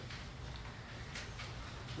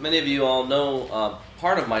Many of you all know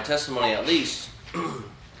part of my testimony at least.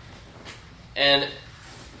 And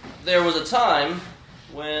there was a time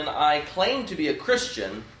when I claimed to be a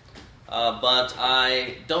Christian, but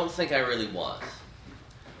I don't think I really was.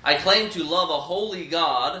 I claimed to love a holy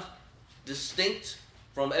God, distinct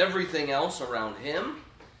from everything else around Him,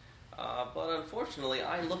 but unfortunately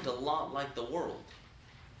I looked a lot like the world.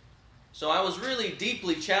 So I was really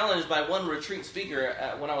deeply challenged by one retreat speaker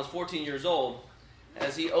when I was 14 years old.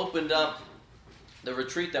 As he opened up the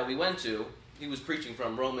retreat that we went to, he was preaching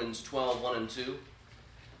from Romans 12, 1 and 2.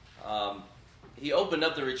 He opened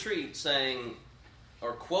up the retreat saying,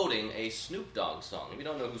 or quoting a Snoop Dogg song. If you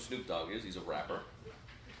don't know who Snoop Dogg is, he's a rapper.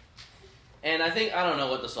 And I don't know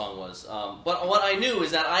what the song was, but what I knew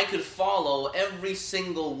is that I could follow every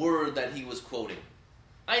single word that he was quoting.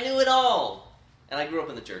 I knew it all. And I grew up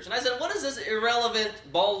in the church. And I said, what is this irrelevant,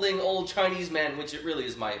 balding, old Chinese man, which it really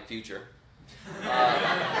is my future,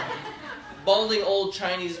 balding, old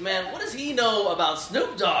Chinese man, what does he know about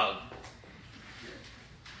Snoop Dogg?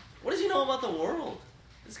 What does he know about the world?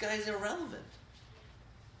 This guy's irrelevant.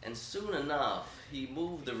 And soon enough, he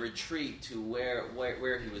moved the retreat to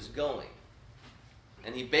where he was going.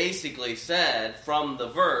 And he basically said, from the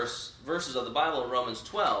verses of the Bible in Romans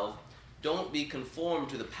 12, don't be conformed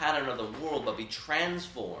to the pattern of the world, but be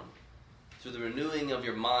transformed through the renewing of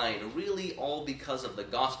your mind, really all because of the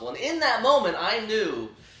gospel. And in that moment, I knew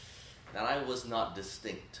that I was not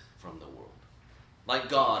distinct from the world, like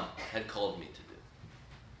God had called me to do,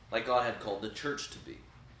 like God had called the church to be.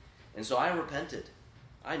 And so I repented.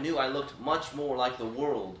 I knew I looked much more like the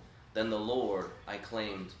world than the Lord I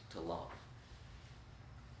claimed to love.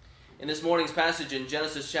 In this morning's passage in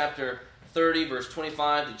Genesis chapter 30, verse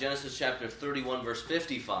 25 to Genesis chapter 31, verse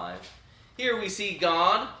 55. Here we see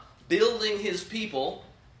God building His people.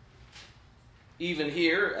 Even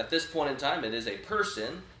here, at this point in time, it is a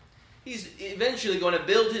person. He's eventually going to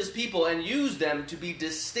build His people and use them to be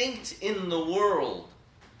distinct in the world,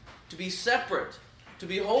 to be separate, to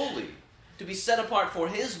be holy, to be set apart for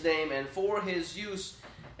His name and for His use.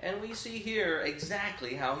 And we see here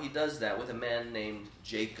exactly how He does that with a man named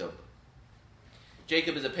Jacob.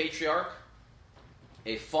 Jacob is a patriarch,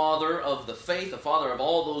 a father of the faith, a father of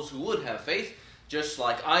all those who would have faith, just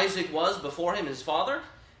like Isaac was before him, his father,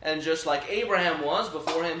 and just like Abraham was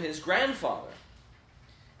before him, his grandfather.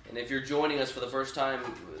 And if you're joining us for the first time,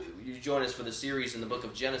 you join us for the series in the book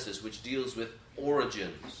of Genesis, which deals with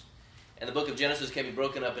origins. And the book of Genesis can be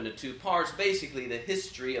broken up into two parts, basically the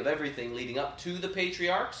history of everything leading up to the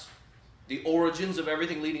patriarchs, the origins of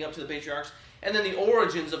everything leading up to the patriarchs, and then the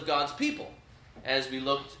origins of God's people, as we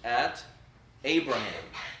looked at Abraham,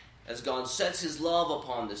 as God sets His love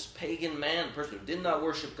upon this pagan man, a person who did not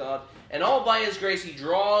worship God, and all by His grace He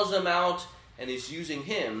draws him out and is using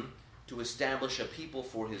him to establish a people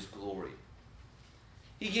for His glory.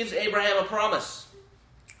 He gives Abraham a promise,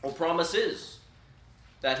 or promises,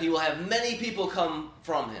 that he will have many people come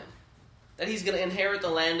from him, that he's going to inherit the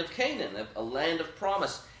land of Canaan, a land of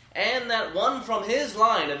promise, and that one from his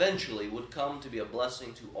line eventually would come to be a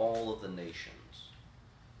blessing to all of the nations.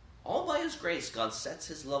 All by His grace, God sets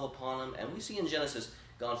His love upon him, and we see in Genesis,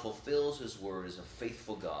 God fulfills His word as a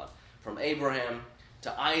faithful God. From Abraham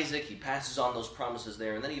to Isaac, He passes on those promises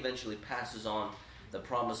there, and then He eventually passes on the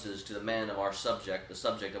promises to the man of our subject, the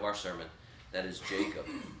subject of our sermon, that is Jacob.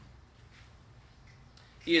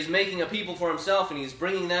 He is making a people for Himself, and He is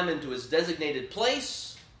bringing them into His designated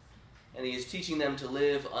place, and He is teaching them to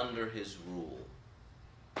live under His rule.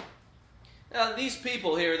 Now, these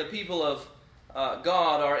people here, the people of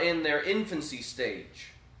God, are in their infancy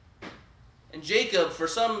stage. And Jacob, for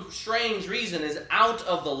some strange reason, is out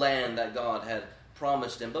of the land that God had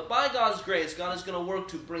promised him. But by God's grace, God is going to work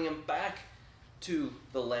to bring him back to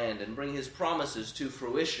the land and bring His promises to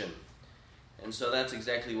fruition. And so that's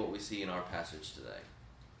exactly what we see in our passage today.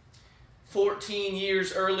 14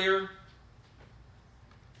 years earlier,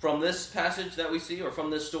 from this passage that we see, or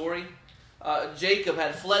from this story, Jacob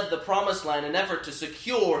had fled the promised land in an effort to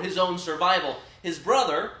secure his own survival. His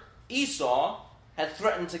brother, Esau, had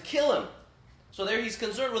threatened to kill him. So there he's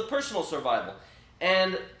concerned with personal survival.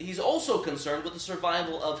 And he's also concerned with the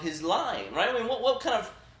survival of his line, right? I mean, what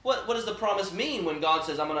does the promise mean when God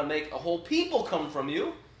says, I'm going to make a whole people come from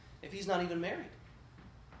you, if he's not even married?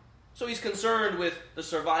 So he's concerned with the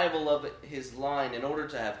survival of his line. In order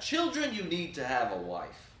to have children, you need to have a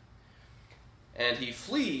wife. And he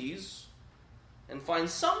flees and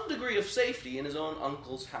finds some degree of safety in his own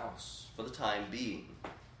uncle's house for the time being.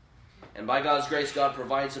 And by God's grace, God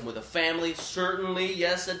provides him with a family. Certainly,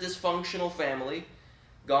 yes, a dysfunctional family.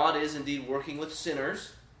 God is indeed working with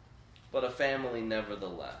sinners, but a family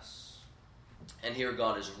nevertheless. And here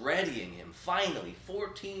God is readying him. Finally,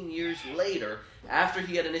 14 years later, after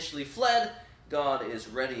he had initially fled, God is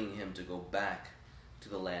readying him to go back to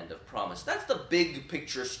the land of promise. That's the big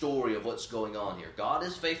picture story of what's going on here. God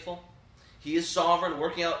is faithful. He is sovereign,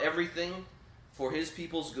 working out everything for his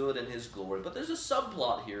people's good and his glory. But there's a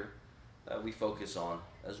subplot here that we focus on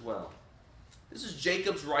as well. This is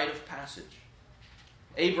Jacob's rite of passage.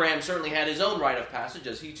 Abraham certainly had his own rite of passage,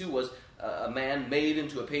 as he too was a man made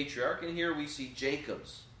into a patriarch. And here we see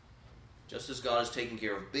Jacob's. Just as God is taking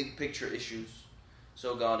care of big picture issues,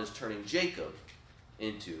 so God is turning Jacob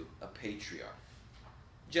into a patriarch.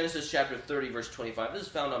 Genesis chapter 30, verse 25. This is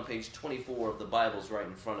found on page 24 of the Bibles right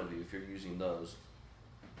in front of you if you're using those.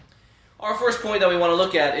 Our first point that we want to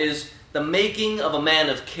look at is the making of a man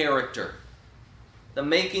of character. The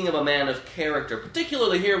making of a man of character.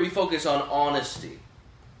 Particularly here we focus on honesty.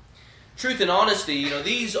 Truth and honesty,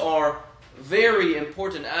 these are very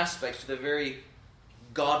important aspects to the very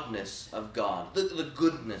godness of God, the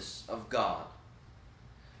goodness of God.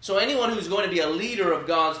 So anyone who's going to be a leader of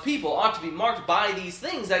God's people ought to be marked by these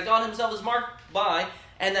things that God himself is marked by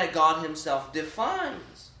and that God himself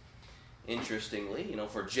defines. Interestingly,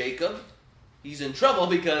 for Jacob, he's in trouble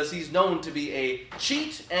because he's known to be a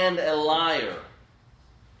cheat and a liar.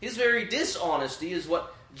 His very dishonesty is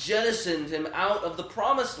what jettisoned him out of the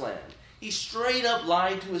promised land. He straight up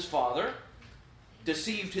lied to his father,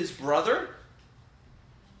 deceived his brother.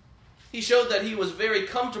 He showed that he was very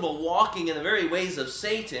comfortable walking in the very ways of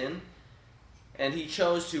Satan, and he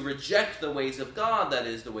chose to reject the ways of God, that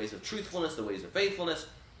is, the ways of truthfulness, the ways of faithfulness.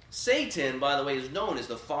 Satan, by the way, is known as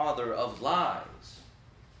the father of lies.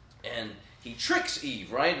 And he tricks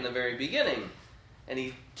Eve right in the very beginning, and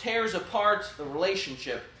he tears apart the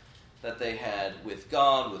relationship that they had with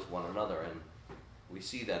God, with one another, and we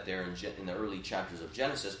see that there in the early chapters of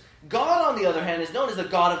Genesis. God, on the other hand, is known as the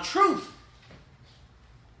God of truth.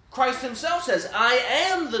 Christ himself says, I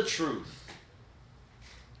am the truth.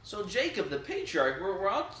 So Jacob, the patriarch,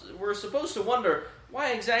 we're supposed to wonder,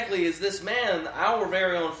 why exactly is this man, our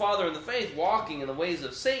very own father in the faith, walking in the ways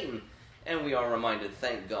of Satan? And we are reminded,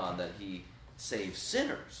 thank God, that he saves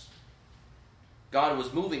sinners. God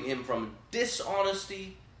was moving him from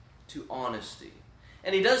dishonesty to honesty.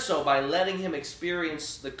 And he does so by letting him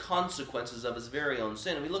experience the consequences of his very own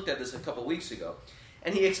sin. And we looked at this a couple weeks ago.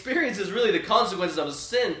 And he experiences really the consequences of his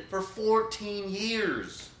sin for 14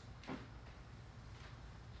 years.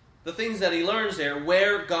 The things that he learns there,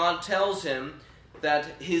 where God tells him that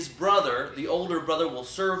his brother, the older brother, will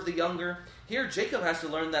serve the younger. Here, Jacob has to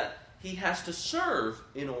learn that he has to serve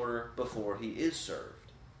in order before he is served.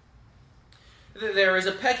 There is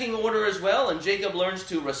a pecking order as well, and Jacob learns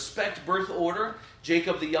to respect birth order.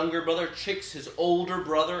 Jacob, the younger brother, tricks his older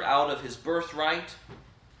brother out of his birthright.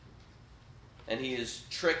 And he is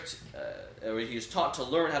he is taught to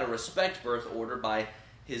learn how to respect birth order by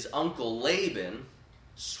his uncle Laban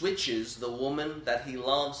switches the woman that he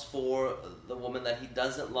loves for the woman that he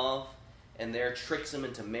doesn't love, and there tricks him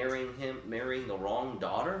into marrying the wrong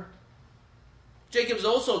daughter. Jacob's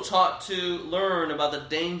also taught to learn about the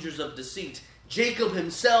dangers of deceit. Jacob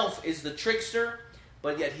himself is the trickster,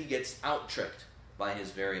 but yet he gets out-tricked by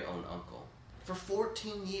his very own uncle. For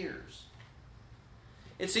 14 years.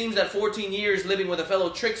 It seems that 14 years living with a fellow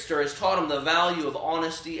trickster has taught him the value of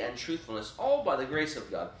honesty and truthfulness, all by the grace of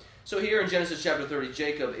God. So here in Genesis chapter 30,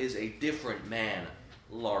 Jacob is a different man,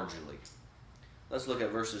 largely. Let's look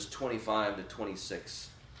at verses 25 to 26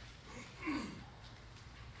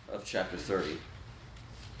 of chapter 30.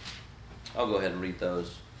 I'll go ahead and read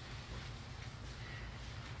those.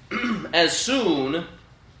 As soon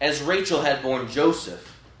as Rachel had borne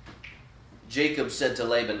Joseph, Jacob said to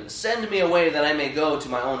Laban, "Send me away that I may go to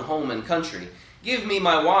my own home and country. Give me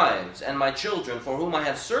my wives and my children for whom I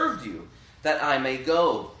have served you, that I may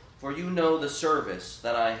go, for you know the service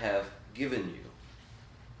that I have given you."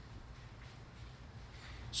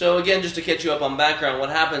 So again, just to catch you up on background, what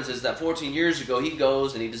happens is that 14 years ago he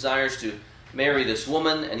goes and he desires to marry this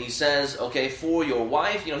woman, and he says, okay, for your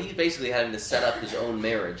wife, he's basically having to set up his own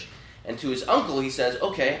marriage. And to his uncle he says,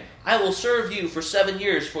 okay, I will serve you for 7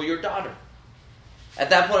 years for your daughter. At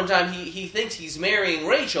that point in time, he thinks he's marrying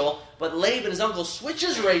Rachel, but Laban, his uncle,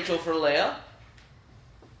 switches Rachel for Leah.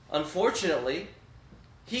 Unfortunately,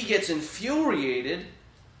 he gets infuriated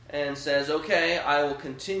and says, okay, I will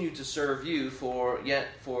continue to serve you for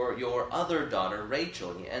your other daughter,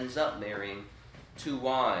 Rachel. He ends up marrying 2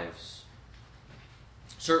 wives.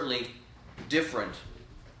 Certainly different,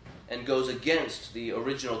 and goes against the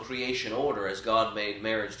original creation order, as God made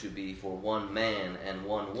marriage to be for one man and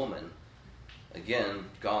one woman. Again,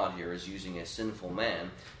 God here is using a sinful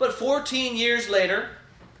man. But 14 years later,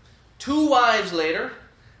 2 wives later,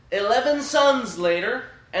 11 sons later,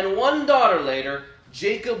 and 1 daughter later,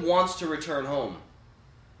 Jacob wants to return home.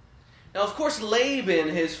 Now, of course, Laban,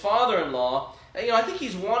 his father-in-law, I think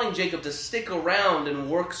he's wanting Jacob to stick around and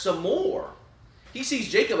work some more. He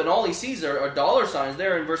sees Jacob, and all he sees are dollar signs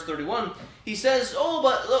there in verse 31. He says, "Oh,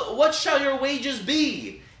 but what shall your wages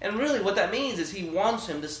be?" And really what that means is he wants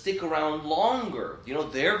him to stick around longer.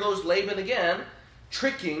 There goes Laban again,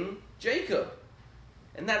 tricking Jacob.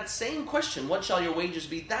 And that same question, what shall your wages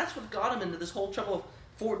be, that's what got him into this whole trouble of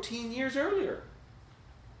 14 years earlier.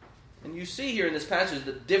 And you see here in this passage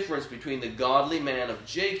the difference between the godly man of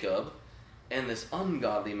Jacob and this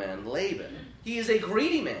ungodly man, Laban. He is a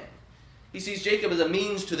greedy man. He sees Jacob as a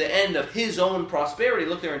means to the end of his own prosperity.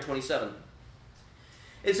 Look there in 27.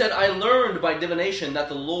 It said, "I learned by divination that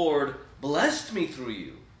the Lord blessed me through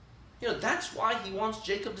you." That's why he wants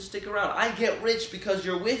Jacob to stick around. I get rich because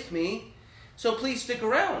you're with me, so please stick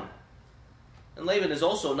around. And Laban is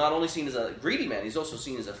also not only seen as a greedy man, he's also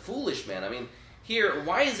seen as a foolish man. Here,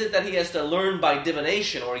 why is it that he has to learn by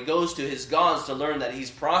divination, or he goes to his gods to learn that he's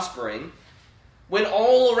prospering, when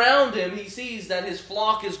all around him he sees that his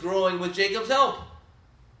flock is growing with Jacob's help?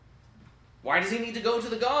 Why does he need to go to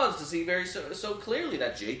the gods to see so clearly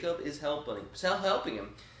that Jacob is helping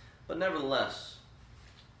him? But nevertheless,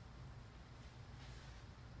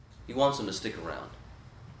 he wants him to stick around.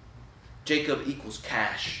 Jacob equals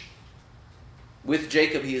cash. With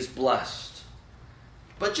Jacob he is blessed.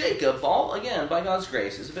 But Jacob, again, by God's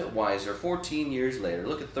grace, is a bit wiser. 14 years later,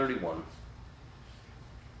 look at 31.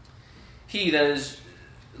 He, that is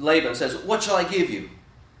Laban, says, "What shall I give you?"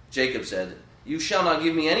 Jacob said, "You shall not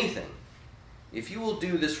give me anything. If you will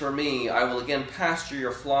do this for me, I will again pasture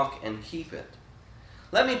your flock and keep it.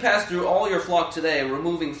 Let me pass through all your flock today,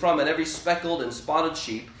 removing from it every speckled and spotted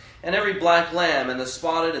sheep, and every black lamb, and the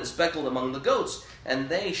spotted and speckled among the goats, and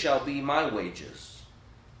they shall be my wages.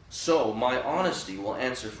 So my honesty will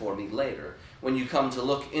answer for me later, when you come to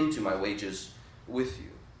look into my wages with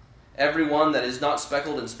you. Every one that is not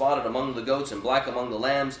speckled and spotted among the goats and black among the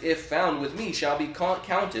lambs, if found with me, shall be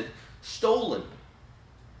counted stolen."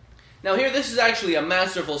 Now here, this is actually a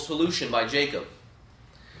masterful solution by Jacob.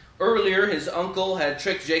 Earlier, his uncle had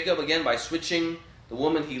tricked Jacob again by switching the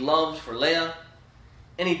woman he loved for Leah,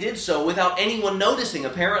 and he did so without anyone noticing,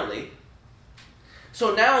 apparently.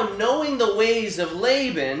 So now, knowing the ways of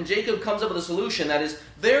Laban, Jacob comes up with a solution that is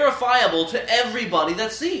verifiable to everybody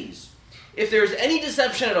that sees. If there's any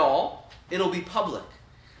deception at all, it'll be public.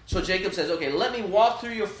 So Jacob says, "Okay, let me walk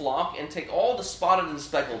through your flock and take all the spotted and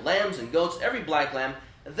speckled lambs and goats, every black lamb,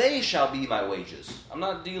 they shall be my wages." I'm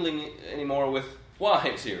not dealing anymore with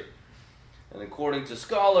wives here. And according to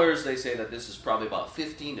scholars, they say that this is probably about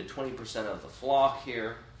 15 to 20% of the flock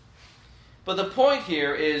here. But the point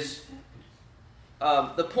here is,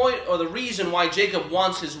 the reason why Jacob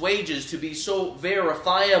wants his wages to be so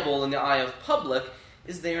verifiable in the eye of public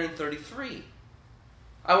is there in 33.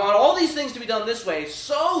 I want all these things to be done this way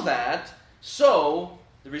so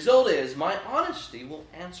the result is my honesty will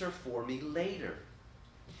answer for me later.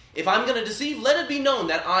 If I'm going to deceive, let it be known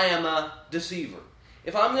that I am a deceiver.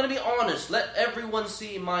 If I'm going to be honest, let everyone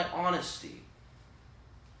see my honesty.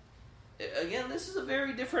 Again, this is a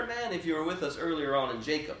very different man if you were with us earlier on in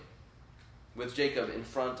Jacob. With Jacob in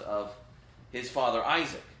front of his father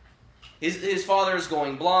Isaac. His father is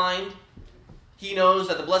going blind. He knows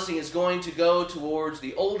that the blessing is going to go towards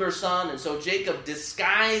the older son, and so Jacob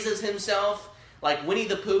disguises himself like Winnie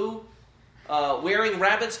the Pooh, wearing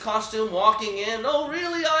rabbit's costume, walking in. "Oh,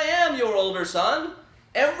 really, I am your older son."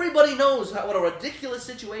 Everybody knows what a ridiculous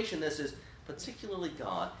situation this is, particularly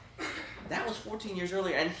God. That was 14 years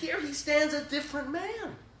earlier, and here he stands a different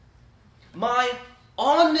man. My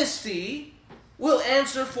honesty will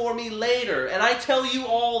answer for me later, and I tell you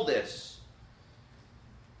all this.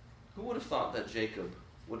 Who would have thought that Jacob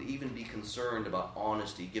would even be concerned about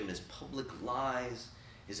honesty, given his public lies,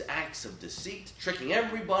 his acts of deceit, tricking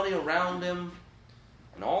everybody around him,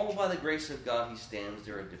 and all by the grace of God, he stands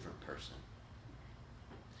there a different person.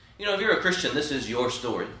 If you're a Christian, this is your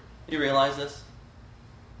story. You realize this?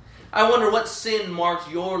 I wonder what sin marked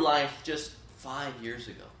your life just 5 years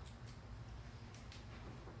ago.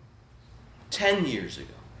 10 years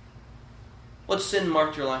ago. What sin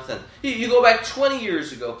marked your life then? You go back 20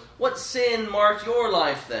 years ago. What sin marked your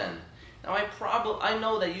life then? Now, I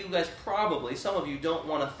know that you guys probably, some of you don't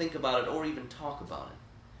want to think about it or even talk about it.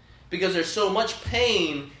 Because there's so much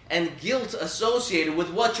pain and guilt associated with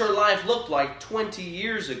what your life looked like 20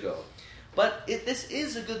 years ago. But this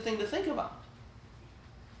is a good thing to think about.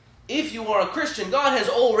 If you are a Christian, God has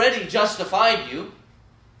already justified you.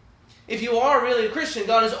 If you are really a Christian,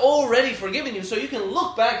 God has already forgiven you, so you can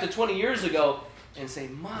look back to 20 years ago and say,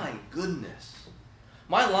 my goodness,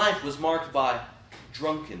 my life was marked by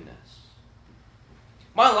drunkenness.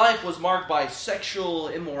 My life was marked by sexual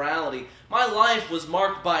immorality. My life was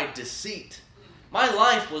marked by deceit. My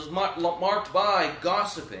life was marked by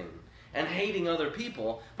gossiping and hating other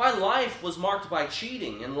people. My life was marked by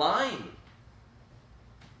cheating and lying.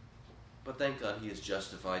 But thank God He has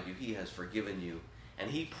justified you. He has forgiven you. And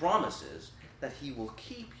He promises that He will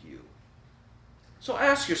keep you. So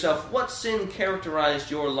ask yourself, what sin characterized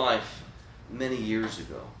your life many years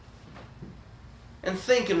ago? And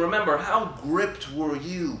think and remember, how gripped were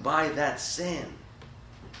you by that sin?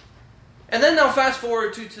 And then now fast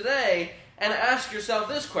forward to today and ask yourself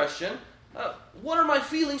this question, what are my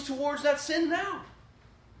feelings towards that sin now?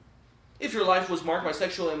 If your life was marked by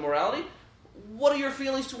sexual immorality, what are your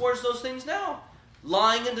feelings towards those things now?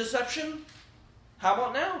 Lying and deception? How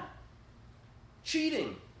about now?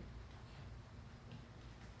 Cheating?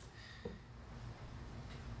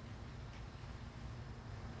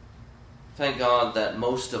 Thank God that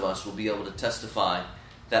most of us will be able to testify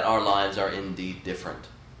that our lives are indeed different.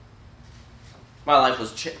 My life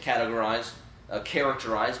was characterized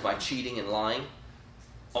by cheating and lying.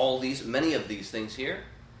 Many of these things here.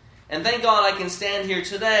 And thank God I can stand here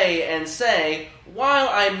today and say, while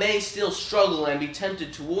I may still struggle and be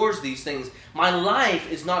tempted towards these things, my life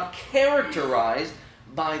is not characterized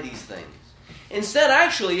by these things. Instead,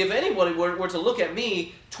 actually, if anybody were to look at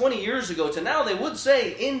me 20 years ago to now, they would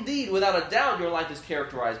say, indeed, without a doubt, your life is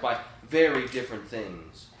characterized by very different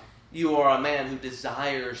things. You are a man who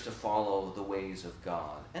desires to follow the ways of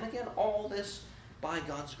God. And again, all this by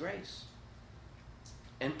God's grace.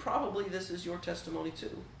 And probably this is your testimony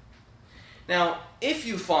too. Now, if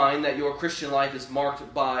you find that your Christian life is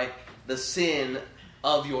marked by the sin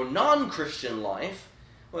of your non-Christian life,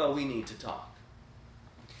 well, we need to talk.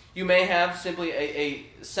 You may have simply a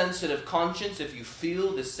sensitive conscience if you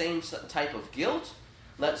feel the same type of guilt.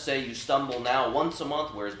 Let's say you stumble now once a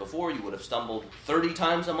month, whereas before you would have stumbled 30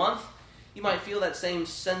 times a month. You might feel that same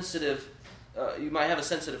you might have a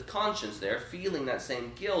sensitive conscience there, feeling that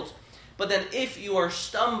same guilt. But then if you are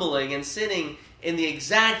stumbling and sinning in the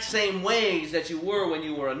exact same ways that you were when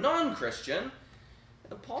you were a non-Christian,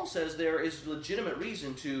 Paul says there is legitimate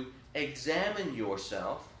reason to examine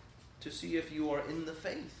yourself to see if you are in the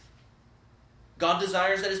faith. God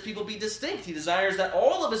desires that His people be distinct. He desires that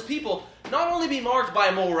all of His people not only be marked by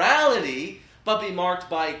morality, but be marked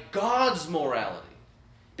by God's morality.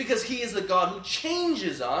 Because He is the God who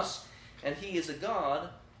changes us, and He is a God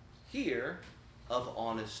here of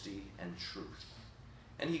honesty and truth.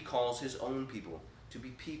 And He calls His own people to be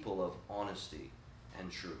people of honesty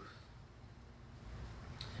and truth.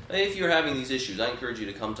 If you're having these issues, I encourage you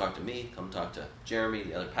to come talk to me, come talk to Jeremy,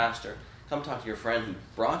 the other pastor, come talk to your friend who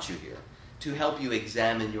brought you here to help you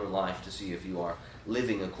examine your life to see if you are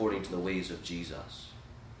living according to the ways of Jesus.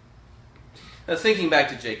 Now, thinking back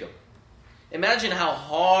to Jacob, imagine how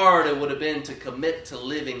hard it would have been to commit to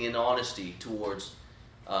living in honesty towards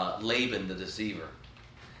Laban the deceiver.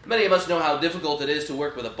 Many of us know how difficult it is to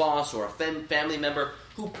work with a boss or a family member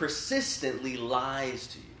who persistently lies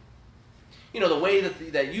to you. You know, the way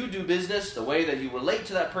that you do business, the way that you relate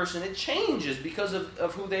to that person, it changes because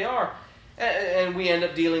of who they are. And we end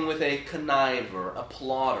up dealing with a conniver, a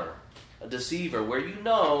plotter, a deceiver, where you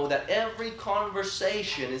know that every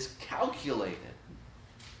conversation is calculated.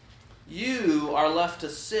 You are left to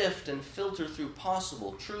sift and filter through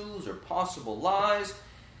possible truths or possible lies.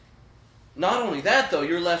 Not only that, though,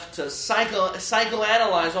 you're left to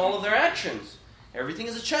psychoanalyze all of their actions. Everything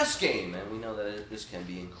is a chess game, and we know that this can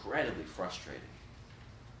be incredibly frustrating.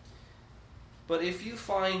 But if you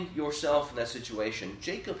find yourself in that situation,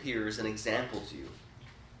 Jacob here is an example to you.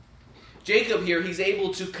 Jacob here, he's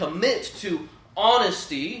able to commit to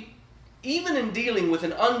honesty, even in dealing with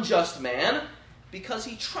an unjust man, because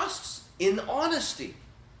he trusts in honesty.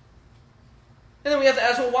 And then we have to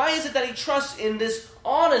ask, well, why is it that he trusts in this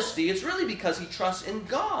honesty? It's really because he trusts in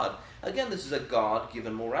God. Again, this is a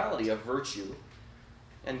God-given morality, a virtue.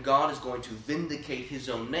 And God is going to vindicate His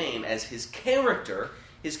own name as His character.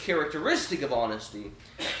 His characteristic of honesty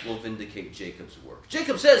will vindicate Jacob's work.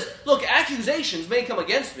 Jacob says, look, accusations may come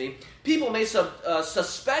against me. People may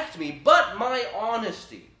suspect me, but my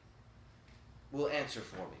honesty will answer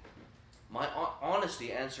for me. My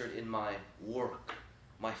honesty answered in my work,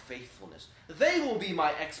 my faithfulness. They will be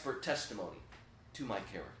my expert testimony to my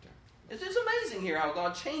character. It's amazing here how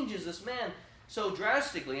God changes this man so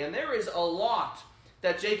drastically. And there is a lot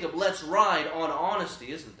that Jacob lets ride on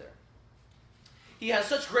honesty, isn't there? He has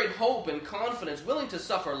such great hope and confidence, willing to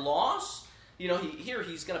suffer loss.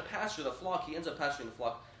 he's going to pasture the flock. He ends up pasturing the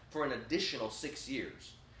flock for an additional 6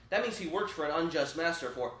 years. That means he worked for an unjust master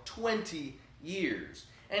for 20 years.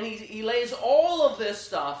 And he lays all of this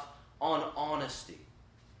stuff on honesty.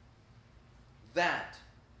 That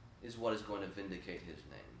is what is going to vindicate his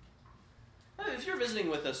name. If you're visiting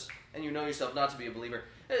with us and you know yourself not to be a believer,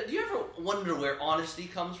 do you ever wonder where honesty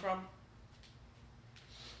comes from?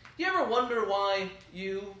 Do you ever wonder why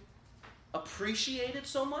you appreciate it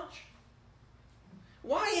so much?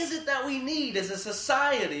 Why is it that we need, as a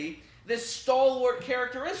society, this stalwart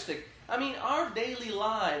characteristic? I mean, our daily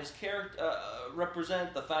lives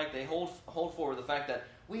represent the fact, they hold forward the fact that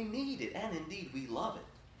we need it, and indeed we love it.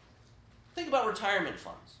 Think about retirement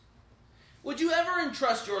funds. Would you ever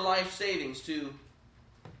entrust your life savings to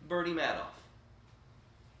Bernie Madoff?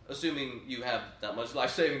 Assuming you have that much life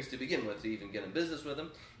savings to begin with to even get in business with him.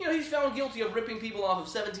 He's found guilty of ripping people off of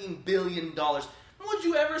 $17 billion. Would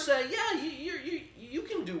you ever say, yeah, you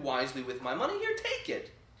can do wisely with my money, here, take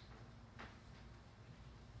it?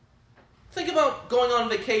 Think about going on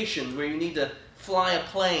vacations where you need to fly a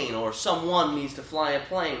plane or someone needs to fly a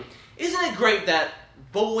plane. Isn't it great that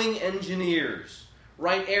Boeing engineers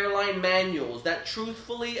write airline manuals that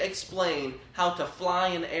truthfully explain how to fly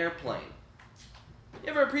an airplane? You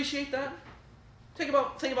ever appreciate that? Think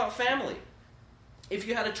about family. If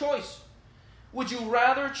you had a choice, would you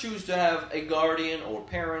rather choose to have a guardian or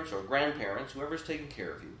parents or grandparents, whoever's taking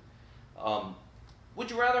care of you? Would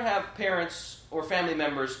you rather have parents or family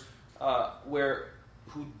members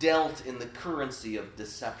who dealt in the currency of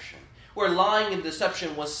deception, where lying and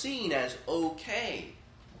deception was seen as okay?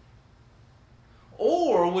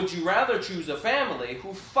 Or would you rather choose a family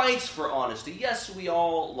who fights for honesty? Yes, we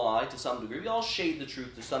all lie to some degree. We all shade the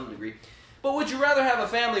truth to some degree. But would you rather have a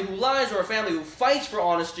family who lies or a family who fights for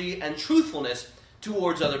honesty and truthfulness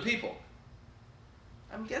towards other people?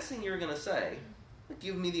 I'm guessing you're going to say,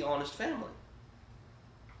 give me the honest family.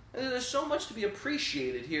 And there's so much to be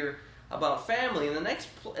appreciated here about family. And the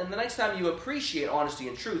next time you appreciate honesty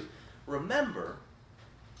and truth, remember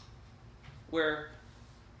where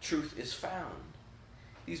truth is found.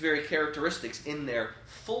 These very characteristics in their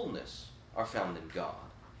fullness are found in God.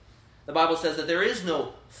 The Bible says that there is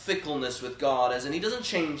no fickleness with God, as in He doesn't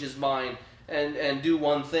change His mind and do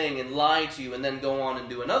one thing and lie to you and then go on and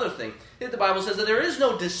do another thing. The Bible says that there is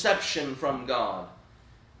no deception from God.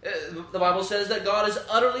 The Bible says that God is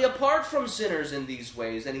utterly apart from sinners in these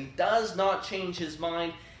ways, and He does not change His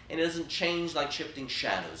mind, and He doesn't change like shifting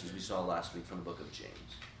shadows, as we saw last week from the book of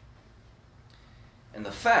James. And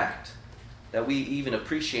the fact that we even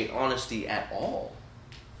appreciate honesty at all,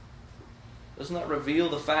 doesn't that reveal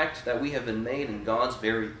the fact that we have been made in God's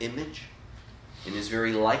very image, in His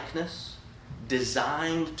very likeness,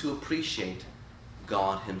 designed to appreciate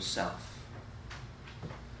God Himself?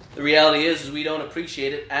 The reality is we don't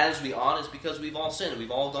appreciate it as we ought is because we've all sinned.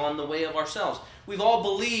 We've all gone the way of ourselves. We've all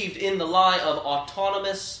believed in the lie of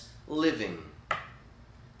autonomous living,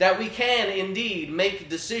 that we can indeed make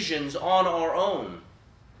decisions on our own,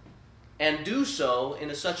 and do so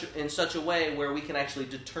in such a way where we can actually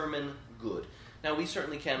determine good. Now, we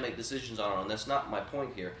certainly can make decisions on our own. That's not my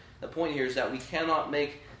point here. The point here is that we cannot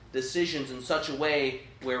make decisions in such a way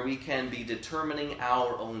where we can be determining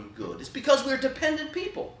our own good. It's because we're dependent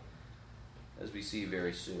people, as we see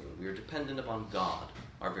very soon. We are dependent upon God,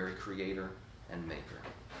 our very creator and maker.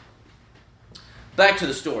 Back to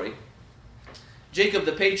the story. Jacob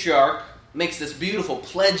the patriarch makes this beautiful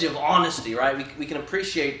pledge of honesty, right? We can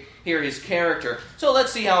appreciate here his character. So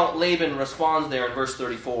let's see how Laban responds there in verse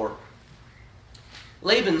 34.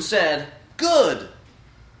 Laban said, "Good,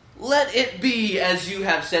 let it be as you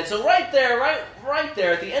have said." So right there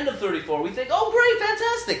at the end of 34, we think, oh great,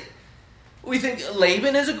 fantastic. We think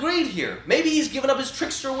Laban has agreed here. Maybe he's given up his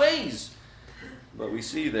trickster ways. But we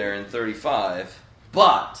see there in 35,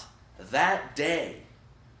 but that day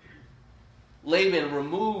Laban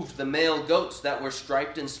removed the male goats that were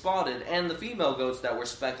striped and spotted, and the female goats that were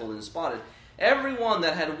speckled and spotted, every one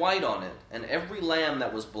that had white on it, and every lamb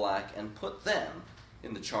that was black, and put them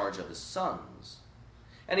in the charge of his sons.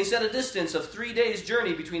 And he set a distance of 3 days'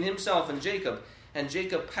 journey between himself and Jacob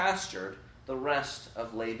pastured the rest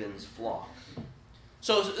of Laban's flock.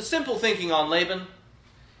 So simple thinking on Laban.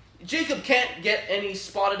 Jacob can't get any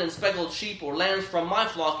spotted and speckled sheep or lambs from my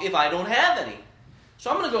flock if I don't have any. So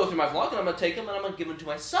I'm going to go through my flock, and I'm going to take them, and I'm going to give them to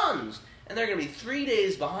my sons. And they're going to be 3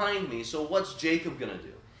 days behind me, so what's Jacob going to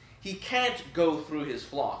do? He can't go through his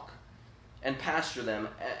flock and pasture them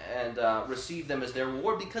and receive them as their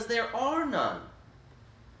reward because there are none.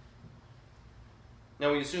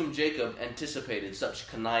 Now we assume Jacob anticipated such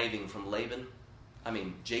conniving from Laban. I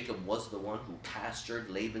mean, Jacob was the one who pastured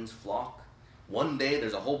Laban's flock. One day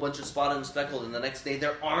there's a whole bunch of spotted and speckled, and the next day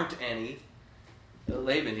there aren't any.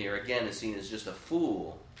 Laban here, again, is seen as just a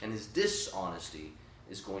fool, and his dishonesty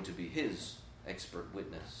is going to be his expert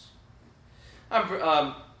witness.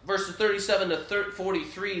 Verses 37 to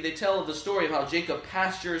 43, they tell of the story of how Jacob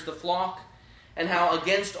pastures the flock, and how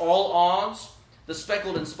against all odds, the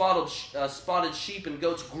speckled and spotted sheep and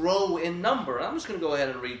goats grow in number. And I'm just going to go ahead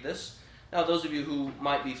and read this. Now, those of you who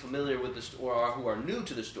might be familiar with this, or who are new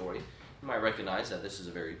to the story, you might recognize that this is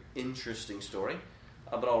a very interesting story,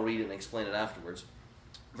 but I'll read it and explain it afterwards.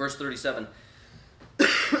 Verse 37,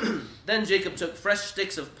 Then Jacob took fresh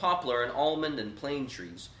sticks of poplar and almond and plane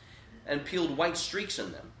trees, and peeled white streaks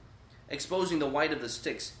in them, exposing the white of the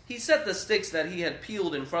sticks. He set the sticks that he had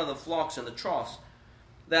peeled in front of the flocks in the troughs,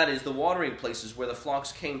 that is, the watering places where the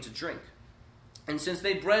flocks came to drink. And since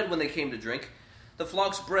they bred when they came to drink, the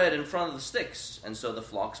flocks bred in front of the sticks, and so the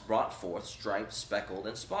flocks brought forth striped, speckled,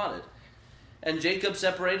 and spotted. And Jacob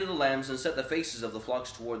separated the lambs and set the faces of the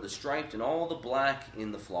flocks toward the striped and all the black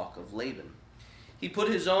in the flock of Laban. He put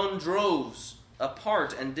his own droves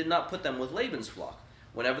apart and did not put them with Laban's flock.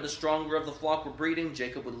 Whenever the stronger of the flock were breeding,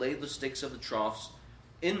 Jacob would lay the sticks of the troughs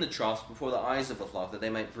in the troughs before the eyes of the flock, that they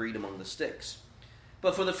might breed among the sticks.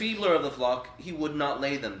 But for the feebler of the flock, he would not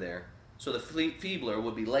lay them there. So the feebler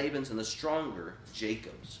would be Laban's, and the stronger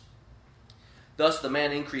Jacob's. Thus the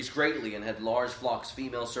man increased greatly and had large flocks,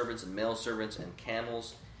 female servants and male servants, and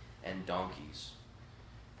camels and donkeys.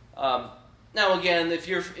 Now again, if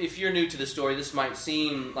you're new to the story, this might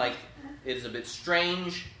seem like it is a bit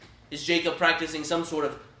strange. Is Jacob practicing some sort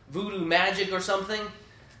of voodoo magic or something?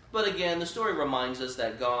 But again, the story reminds us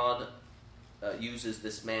that God uses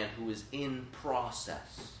this man who is in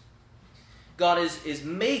process. God is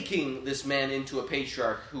making this man into a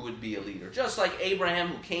patriarch who would be a leader. Just like Abraham,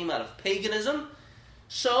 who came out of paganism,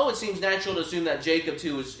 so it seems natural to assume that Jacob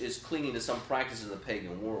too is clinging to some practices of the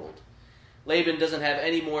pagan world. Laban doesn't have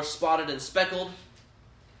any more spotted and speckled,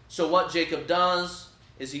 so what Jacob does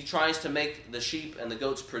is he tries to make the sheep and the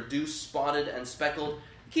goats produce spotted and speckled.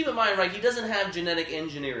 Keep in mind, right, he doesn't have genetic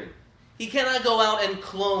engineering. He cannot go out and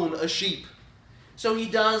clone a sheep. So he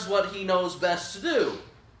does what he knows best to do.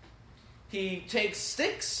 He takes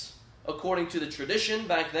sticks, according to the tradition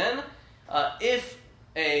back then. If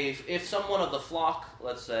someone of the flock,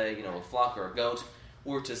 let's say, a flock or a goat,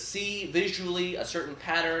 were to see visually a certain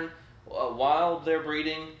pattern while they're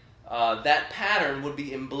breeding, that pattern would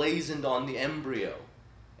be emblazoned on the embryo.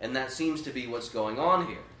 And that seems to be what's going on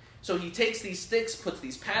here. So he takes these sticks, puts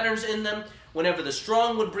these patterns in them. Whenever the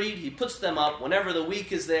strong would breed, he puts them up. Whenever the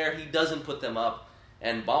weak is there, he doesn't put them up.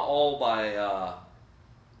 And all by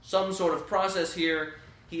some sort of process here,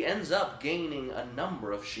 he ends up gaining a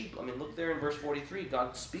number of sheep. I mean, look there in verse 43.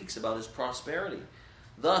 God speaks about his prosperity.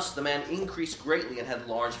 Thus the man increased greatly and had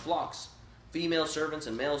large flocks, female servants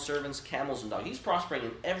and male servants, camels and dogs. He's prospering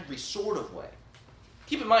in every sort of way.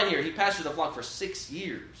 Keep in mind here, he pastured the flock for 6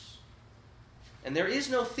 years. And there is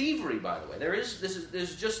no thievery, by the way. There's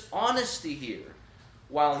just honesty here,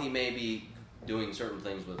 while he may be doing certain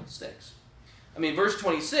things with sticks. I mean, verse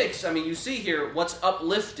 26, you see here what's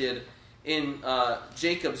uplifted in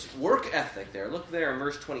Jacob's work ethic there. Look there in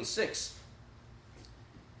verse 26.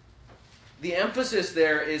 The emphasis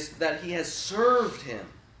there is that he has served him.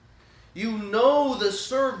 You know the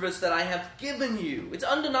service that I have given you. It's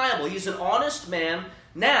undeniable. He's an honest man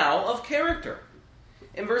now of character.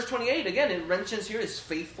 In verse 28, again, it mentions here his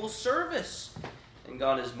faithful service. And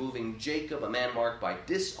God is moving Jacob, a man marked by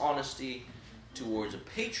dishonesty, towards a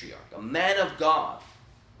patriarch, a man of God,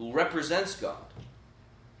 who represents God.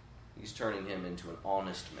 He's turning him into an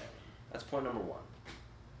honest man. That's point number one.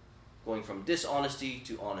 Going from dishonesty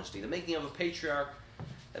to honesty. The making of a patriarch,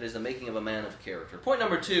 that is the making of a man of character. Point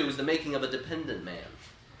number two is the making of a dependent man.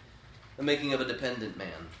 The making of a dependent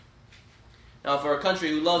man. Now, for a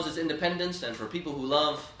country who loves its independence, and for people who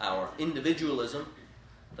love our individualism,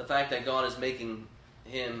 the fact that God is making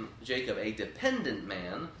him, Jacob, a dependent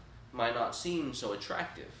man might not seem so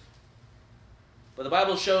attractive. But the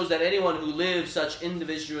Bible shows that anyone who lives such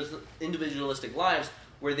individualistic lives,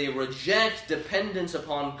 where they reject dependence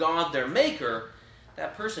upon God, their Maker,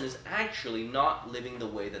 that person is actually not living the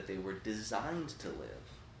way that they were designed to live.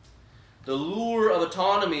 The lure of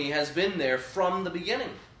autonomy has been there from the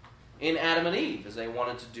beginning in Adam and Eve, as they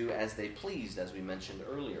wanted to do as they pleased, as we mentioned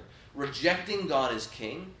earlier, rejecting God as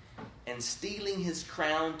king and stealing his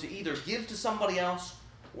crown to either give to somebody else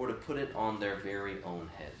or to put it on their very own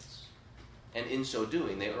heads. And in so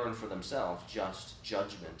doing, they earn for themselves just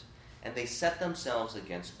judgment, and they set themselves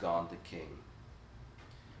against God the King.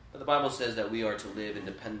 But the Bible says that we are to live in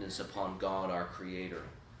dependence upon God, our Creator,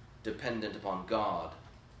 dependent upon God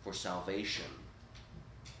for salvation.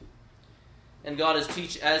 And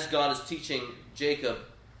as God is teaching Jacob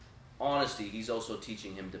honesty, he's also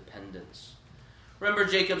teaching him dependence. Remember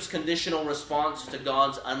Jacob's conditional response to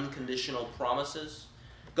God's unconditional promises?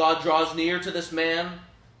 God draws near to this man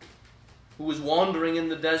who was wandering in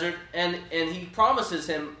the desert, and he promises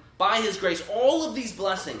him, by his grace, all of these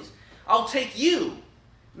blessings. I'll take you,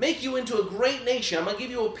 make you into a great nation. I'm going to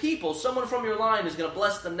give you a people. Someone from your line is going to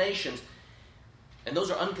bless the nations. And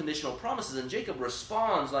those are unconditional promises. And Jacob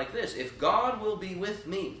responds like this: if God will be with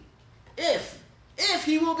me, if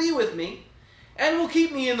he will be with me, and will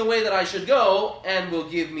keep me in the way that I should go, and will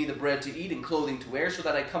give me the bread to eat and clothing to wear, so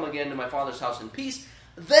that I come again to my father's house in peace,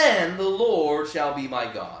 then the Lord shall be my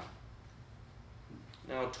God.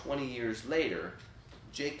 Now, 20 years later,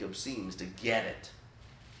 Jacob seems to get it.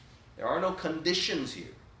 There are no conditions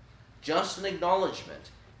here. Just an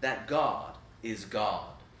acknowledgement that God is God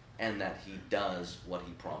and that he does what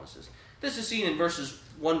he promises. This is seen in verses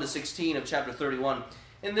 1 to 16 of chapter 31.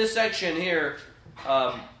 In this section here,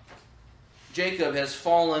 Jacob has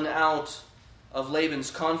fallen out of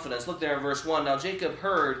Laban's confidence. Look there in verse 1. Now Jacob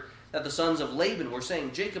heard that the sons of Laban were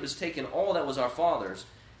saying, Jacob has taken all that was our father's,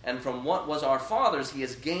 and from what was our father's he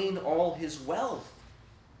has gained all his wealth.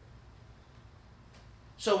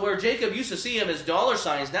 So where Jacob used to see him as dollar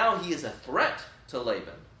signs, now he is a threat to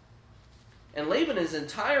Laban. And Laban and his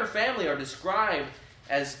entire family are described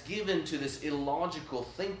as given to this illogical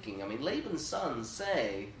thinking. I mean, Laban's sons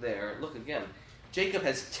say there, look again, Jacob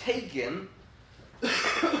has taken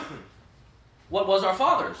what was our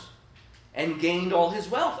father's and gained all his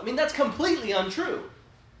wealth. I mean, that's completely untrue.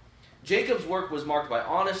 Jacob's work was marked by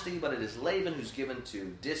honesty, but it is Laban who's given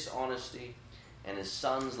to dishonesty, and his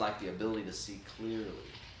sons lack the ability to see clearly.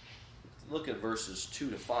 Look at verses 2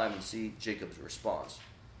 to 5 and see Jacob's response.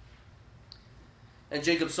 And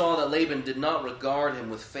Jacob saw that Laban did not regard him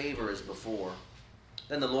with favor as before.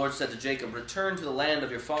 Then the Lord said to Jacob, return to the land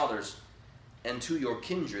of your fathers and to your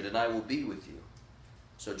kindred, and I will be with you.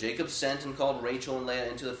 So Jacob sent and called Rachel and Leah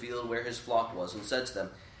into the field where his flock was, and said to them,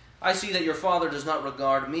 I see that your father does not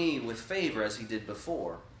regard me with favor as he did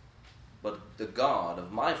before, but the God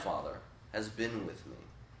of my father has been with me.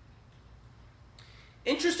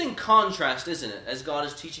 Interesting contrast, isn't it, as God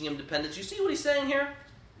is teaching him dependence? You see what he's saying here?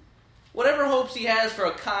 Whatever hopes he has for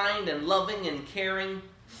a kind and loving and caring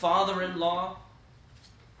father-in-law,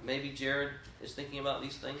 maybe Jared is thinking about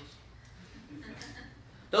these things.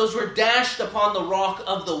 Those were dashed upon the rock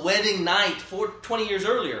of the wedding night 20 years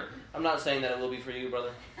earlier. I'm not saying that it will be for you,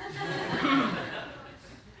 brother.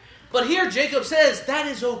 But here Jacob says, that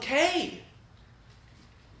is How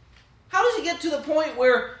does he get to the point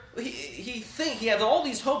where he has all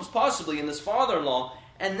these hopes possibly in this father-in-law,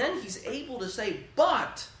 and then he's able to say,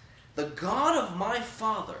 but the God of my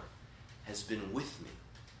father has been with me.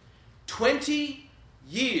 20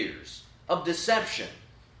 years of deception.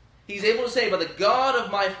 He's able to say, but the God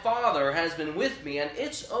of my father has been with me, and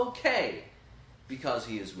it's okay because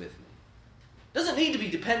he is with me. Doesn't need to be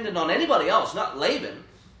dependent on anybody else, not Laban,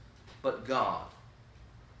 but God.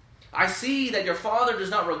 I see that your father does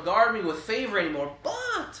not regard me with favor anymore,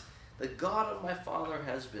 but the God of my father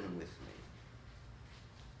has been with me.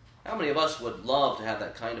 How many of us would love to have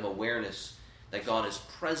that kind of awareness that God is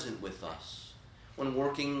present with us when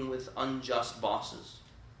working with unjust bosses,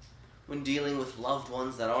 when dealing with loved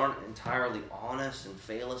ones that aren't entirely honest and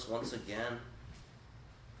fail us once again?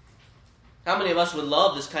 How many of us would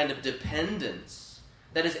love this kind of dependence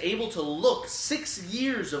that is able to look 6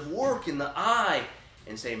 years of work in the eye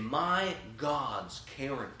and say, my God's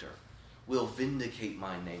character will vindicate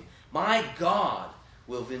my name. My God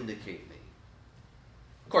will vindicate me.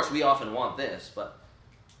 Of course, we often want this, but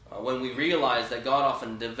when we realize that God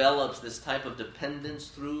often develops this type of dependence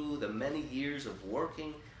through the many years of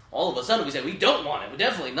working, all of a sudden we say, we don't want it, we're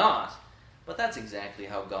definitely not. But that's exactly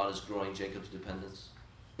how God is growing Jacob's dependence.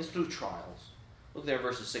 It's through trials. Look there,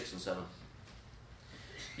 verses 6 and 7.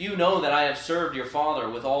 You know that I have served your father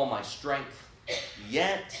with all my strength,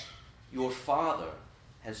 yet your father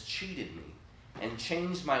has cheated me and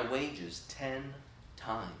changed my wages 10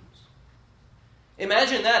 times.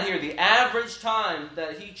 Imagine that here. The average time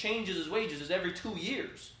that he changes his wages is every 2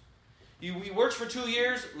 years. He works for 2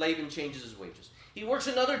 years, Laban changes his wages. He works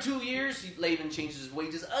another 2 years, Laban changes his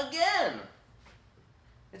wages again.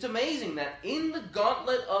 It's amazing that in the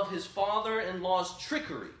gauntlet of his father-in-law's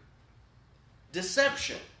trickery,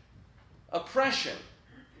 deception, oppression,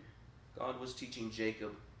 God was teaching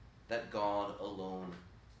Jacob that God alone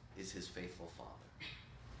is his faithful father.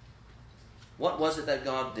 What was it that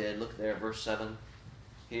God did? Look there, verse 7.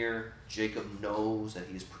 Here, Jacob knows that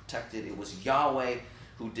he is protected. It was Yahweh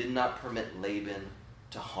who did not permit Laban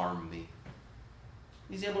to harm me.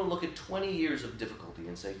 He's able to look at 20 years of difficulty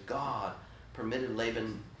and say, God permitted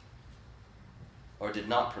Laban, or did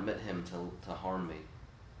not permit him to harm me.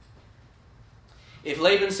 If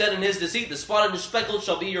Laban said in his deceit, the spotted and speckled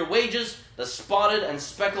shall be your wages, the spotted and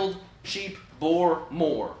speckled sheep bore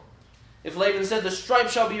more. If Laban said, the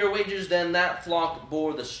striped shall be your wages, then that flock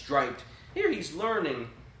bore the striped. Here he's learning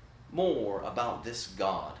more about this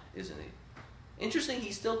God, isn't he? Interesting,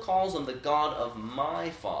 he still calls him the God of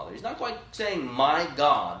my father. He's not quite saying my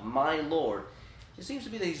God, my Lord. It seems to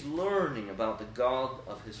be that he's learning about the God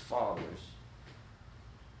of his fathers.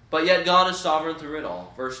 But yet God is sovereign through it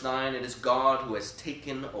all. Verse 9, it is God who has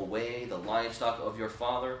taken away the livestock of your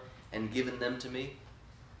father and given them to me.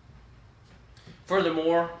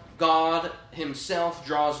 Furthermore, God himself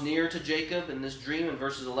draws near to Jacob in this dream in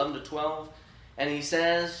verses 11 to 12. And he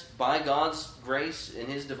says, by God's grace in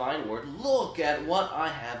his divine word, look at what I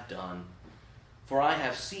have done, for I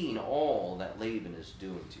have seen all that Laban is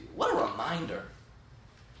doing to you. What a reminder.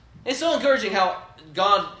 It's so encouraging how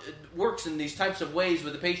God works in these types of ways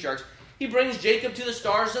with the patriarchs. He brings Jacob to the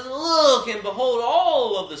stars and says, look and behold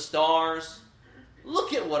all of the stars.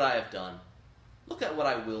 Look at what I have done. Look at what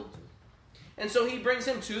I will do. And so he brings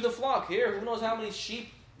him to the flock here. Who knows how many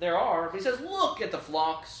sheep there are. But he says, look at the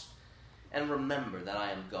flocks and remember that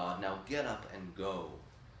I am God. Now get up and go.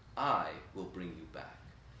 I will bring you back.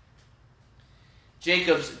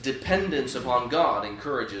 Jacob's dependence upon God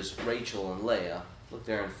encourages Rachel and Leah. Look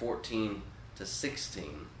there in 14 to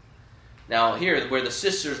 16. Now here, where the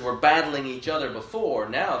sisters were battling each other before,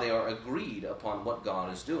 now they are agreed upon what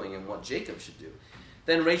God is doing and what Jacob should do.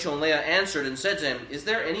 Then Rachel and Leah answered and said to him, is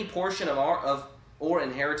there any portion of or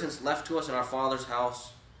inheritance left to us in our father's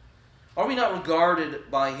house? Are we not regarded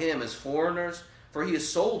by him as foreigners? For he has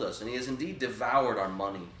sold us, and he has indeed devoured our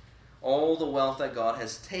money. All the wealth that God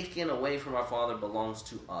has taken away from our father belongs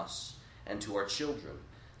to us and to our children.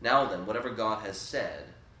 Now then, whatever God has said,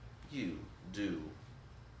 you do.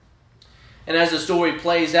 And as the story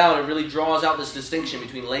plays out, it really draws out this distinction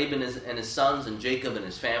between Laban and his sons and Jacob and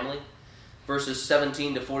his family. Verses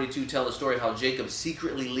 17 to 42 tell the story of how Jacob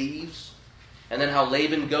secretly leaves, and then how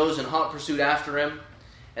Laban goes in hot pursuit after him.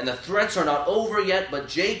 And the threats are not over yet, but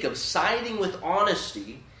Jacob, siding with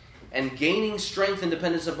honesty and gaining strength and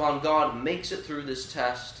dependence upon God, makes it through this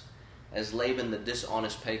test as Laban, the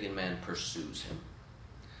dishonest pagan man, pursues him.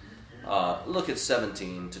 Look at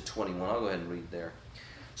 17 to 21. I'll go ahead and read there.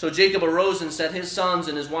 So Jacob arose and set his sons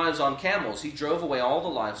and his wives on camels. He drove away all the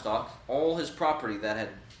livestock, all his property that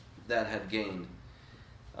had gained,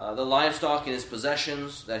 the livestock and his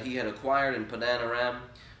possessions that he had acquired in Padan Aram,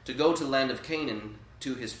 to go to the land of Canaan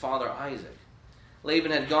to his father Isaac.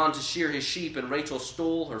 Laban had gone to shear his sheep, and Rachel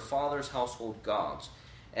stole her father's household gods.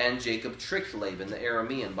 And Jacob tricked Laban the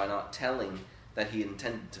Aramean by not telling that he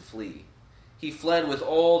intended to flee. He fled with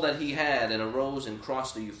all that he had and arose and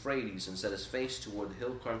crossed the Euphrates and set his face toward the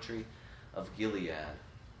hill country of Gilead.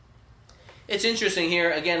 It's interesting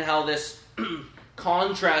here, again, how this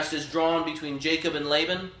contrast is drawn between Jacob and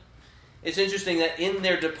Laban. It's interesting that in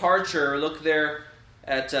their departure, look there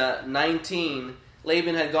at 19,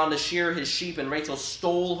 Laban had gone to shear his sheep and Rachel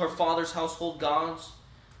stole her father's household gods.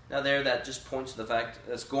 Now there, that just points to the fact,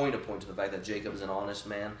 that's going to point to the fact that Jacob is an honest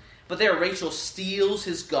man. But there, Rachel steals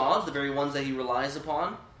his gods, the very ones that he relies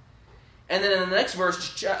upon. And then in the next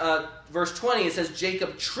verse, verse 20, it says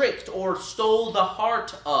Jacob tricked or stole the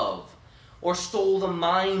heart of, or stole the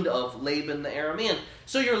mind of Laban the Aramean.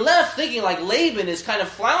 So you're left thinking like Laban is kind of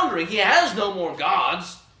floundering. He has no more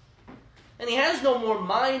gods. And he has no more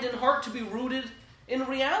mind and heart to be rooted in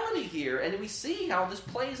reality here. And we see how this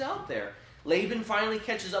plays out there. Laban finally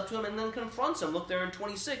catches up to him and then confronts him. Look there in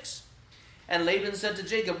 26. And Laban said to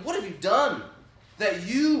Jacob, what have you done that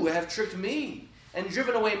you have tricked me and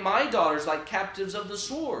driven away my daughters like captives of the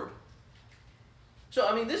sword? So,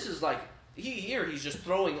 I mean, this is like, he's just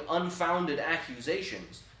throwing unfounded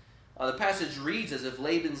accusations. The passage reads as if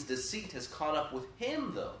Laban's deceit has caught up with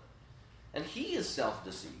him, though. And he is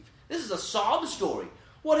self-deceived. This is a sob story.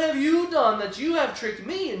 What have you done that you have tricked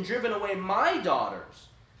me and driven away my daughters?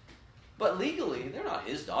 But legally, they're not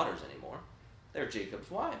his daughters anymore. They're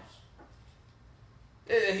Jacob's wives.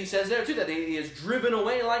 He says there, too, that he is driven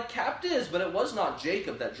away like captives, but it was not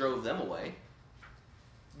Jacob that drove them away.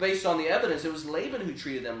 Based on the evidence, it was Laban who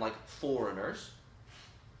treated them like foreigners.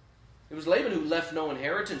 It was Laban who left no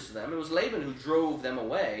inheritance to them. It was Laban who drove them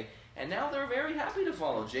away. And now they're very happy to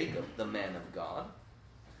follow Jacob, the man of God.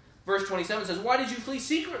 Verse 27 says, why did you flee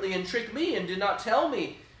secretly and trick me and did not tell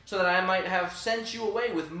me, so that I might have sent you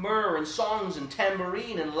away with myrrh and songs and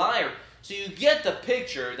tambourine and lyre? So you get the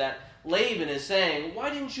picture that Laban is saying, why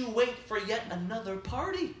didn't you wait for yet another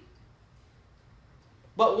party?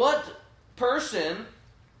 But what person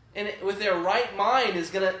with their right mind is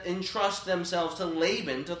going to entrust themselves to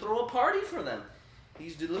Laban to throw a party for them?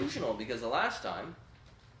 He's delusional, because the last time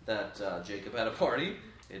that Jacob had a party,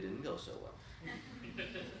 it didn't go so well.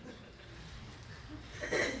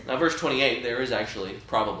 Now, verse 28, there is actually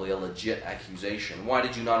probably a legit accusation. Why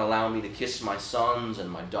did you not allow me to kiss my sons and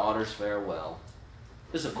my daughters farewell?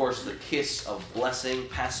 This, of course, is a kiss of blessing,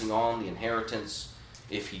 passing on the inheritance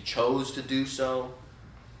if he chose to do so.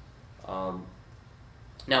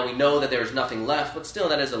 Now, we know that there is nothing left, but still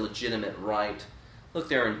that is a legitimate right. Look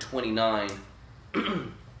there in 29.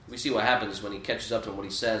 We see what happens when he catches up to what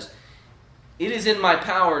he says. It is in my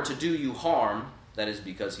power to do you harm. That is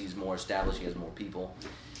because he's more established, he has more people.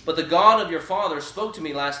 But the God of your father spoke to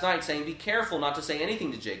me last night, saying, be careful not to say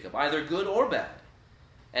anything to Jacob, either good or bad.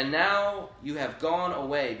 And now you have gone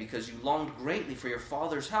away because you longed greatly for your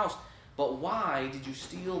father's house. But why did you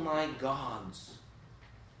steal my gods?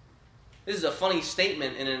 This is a funny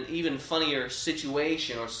statement in an even funnier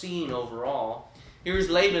situation or scene overall. Here's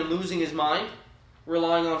Laban losing his mind,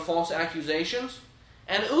 relying on false accusations,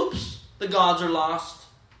 and oops, the gods are lost.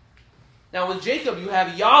 Now with Jacob, you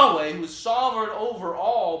have Yahweh, who is sovereign over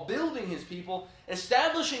all, building his people,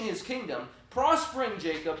 establishing his kingdom, prospering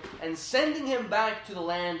Jacob, and sending him back to the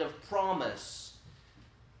land of promise.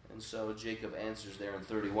 And so Jacob answers there in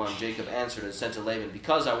 31. Jacob answered and said to Laban,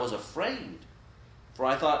 because I was afraid, for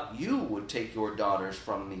I thought you would take your daughters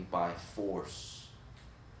from me by force.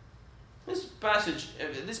 These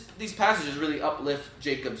passages really uplift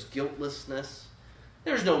Jacob's guiltlessness.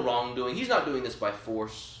 There's no wrongdoing. He's not doing this by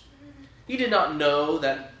force. He did not know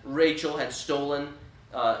that Rachel had stolen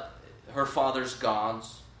her father's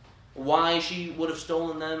gods. Why she would have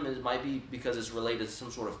stolen them might be because it's related to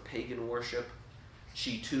some sort of pagan worship.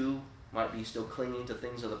 She too might be still clinging to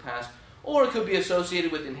things of the past. Or it could be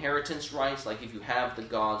associated with inheritance rights, like if you have the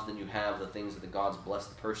gods, then you have the things that the gods bless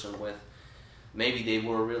the person with. Maybe they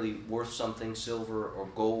were really worth something, silver or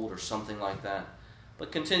gold or something like that.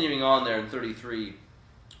 But continuing on there in 33,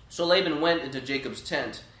 so Laban went into Jacob's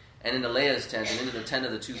tent, and into Leah's tent, and into the tent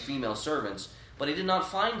of the two female servants, but he did not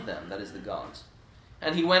find them, that is the gods.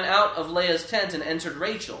 And he went out of Leah's tent and entered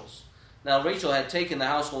Rachel's. Now Rachel had taken the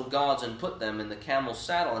household gods and put them in the camel's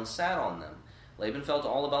saddle and sat on them. Laban felt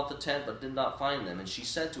all about the tent, but did not find them. And she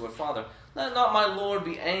said to her father, let not my lord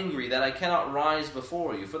be angry that I cannot rise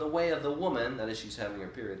before you, for the way of the woman, that is, she's having her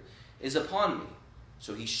period, is upon me.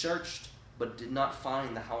 So he searched, but did not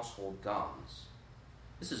find the household gods.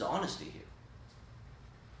 This is honesty here.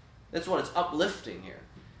 That's what it's uplifting here.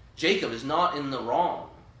 Jacob is not in the wrong,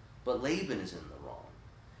 but Laban is in the wrong.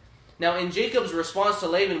 Now, in Jacob's response to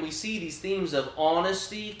Laban, we see these themes of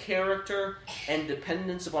honesty, character, and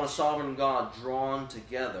dependence upon a sovereign God drawn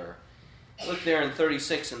together. Look there in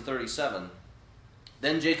 36 and 37.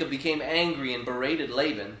 Then Jacob became angry and berated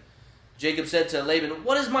Laban. Jacob said to Laban,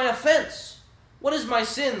 what is my offense? What is my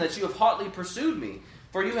sin that you have hotly pursued me?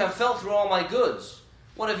 For you have felt through all my goods.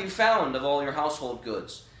 What have you found of all your household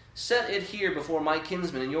goods? Set it here before my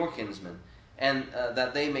kinsmen and your kinsmen, and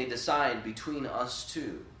that they may decide between us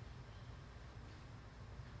two.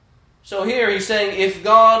 So here he's saying if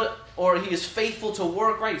God, or he is faithful to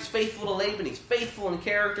work, right? He's faithful to Laban, he's faithful in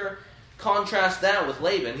character. Contrast that with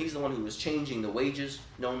Laban. He's the one who was changing the wages,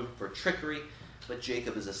 known for trickery. But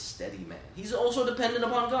Jacob is a steady man. He's also dependent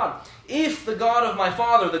upon God. If the God of my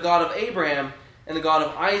father, the God of Abraham, and the God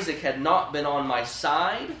of Isaac had not been on my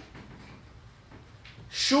side,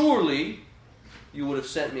 surely you would have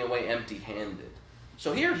sent me away empty-handed.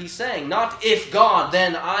 So here he's saying, not if God,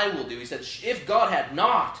 then I will do. He said, if God had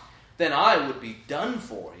not, then I would be done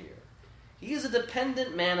for here. He is a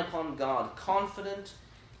dependent man upon God, confident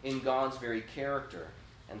in God's very character,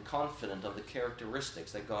 and confident of the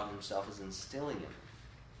characteristics that God himself is instilling in him.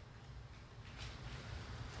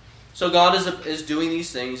 So God is doing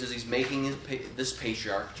these things as he's making this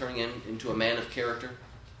patriarch, turning him into a man of character,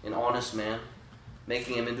 an honest man,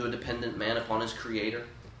 making him into a dependent man upon his Creator,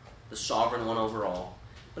 the sovereign one over all.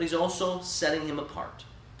 But he's also setting him apart.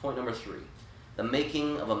 Point number 3, the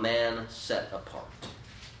making of a man set apart.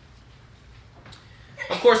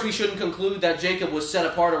 Of course, we shouldn't conclude that Jacob was set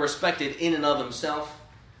apart or respected in and of himself.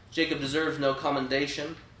 Jacob deserves no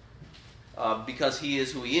commendation because he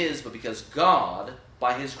is who he is, but because God,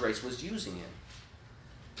 by his grace, was using him.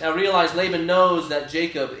 Now realize Laban knows that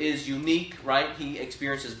Jacob is unique, right? He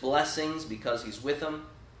experiences blessings because he's with him.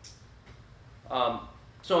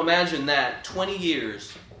 So imagine that. 20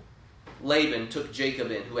 years Laban took Jacob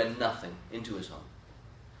in, who had nothing, into his home.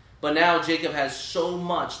 But now Jacob has so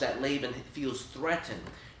much that Laban feels threatened.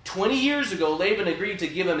 20 years ago, Laban agreed to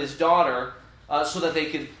give him his daughter so that they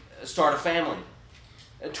could start a family.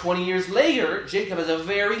 20 years later, Jacob has a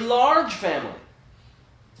very large family.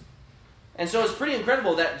 And so it's pretty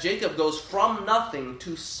incredible that Jacob goes from nothing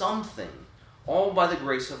to something, all by the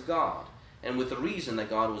grace of God, and with the reason that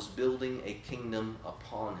God was building a kingdom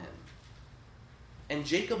upon him. And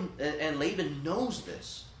Jacob and Laban knows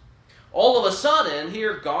this. All of a sudden,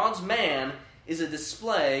 here God's man is a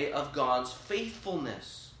display of God's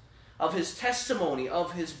faithfulness, of his testimony,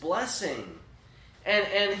 of his blessing.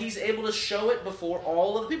 And he's able to show it before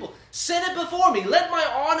all of the people. Set it before me. Let my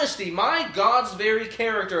honesty, my God's very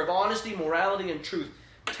character of honesty, morality, and truth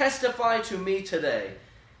testify to me today.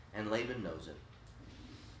 And Laban knows it.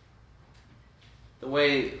 The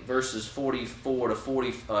way verses 44 to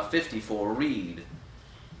 54 read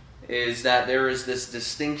is that there is this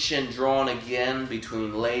distinction drawn again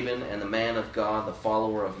between Laban and the man of God, the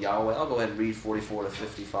follower of Yahweh. I'll go ahead and read 44 to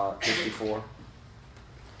 54.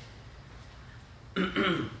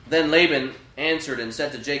 Then Laban answered and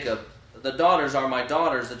said to Jacob, the daughters are my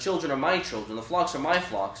daughters, the children are my children, the flocks are my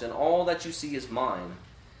flocks, and all that you see is mine.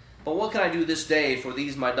 But what can I do this day for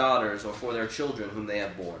these my daughters, or for their children whom they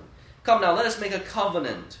have borne? Come now, let us make a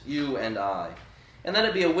covenant, you and I, and let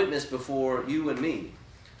it be a witness before you and me.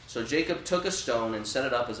 So Jacob took a stone and set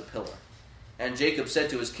it up as a pillar. And Jacob said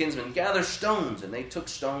to his kinsmen, gather stones. And they took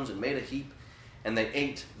stones and made a heap, and they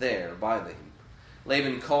ate there by the heap.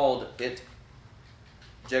 Laban called it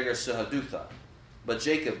Jegar-sahadutha, but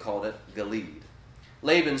Jacob called it Gilead.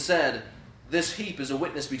 Laban said, this heap is a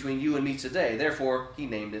witness between you and me today. Therefore he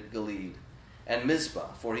named it Gilead. And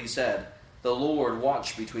Mizpah, for he said, the Lord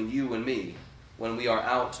watch between you and me when we are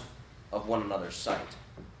out of one another's sight.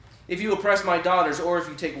 If you oppress my daughters, or if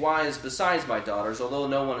you take wives besides my daughters, although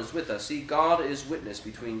no one is with us, see, God is witness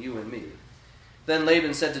between you and me. Then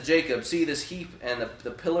Laban said to Jacob, see this heap and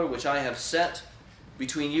the pillar which I have set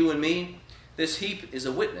between you and me? This heap is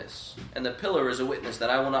a witness, and the pillar is a witness that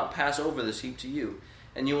I will not pass over this heap to you,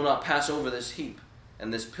 and you will not pass over this heap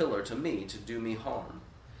and this pillar to me to do me harm.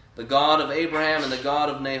 The God of Abraham and the God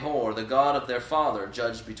of Nahor, the God of their father,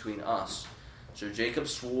 judged between us. So Jacob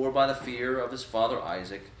swore by the fear of his father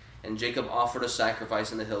Isaac, and Jacob offered a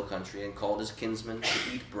sacrifice in the hill country and called his kinsmen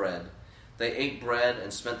to eat bread. They ate bread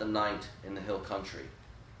and spent the night in the hill country.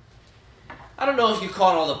 I don't know if you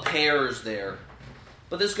caught all the pairs there,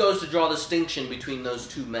 but this goes to draw a distinction between those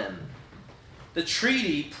two men. The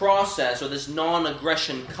treaty process, or this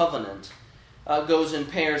non-aggression covenant, goes in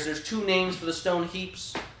pairs. There's two names for the stone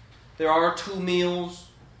heaps. There are 2 meals,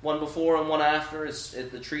 one before and one after.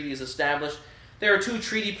 The treaty is established. There are 2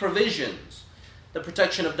 treaty provisions. The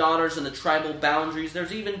protection of daughters and the tribal boundaries.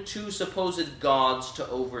 There's even 2 supposed gods to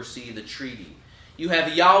oversee the treaty. You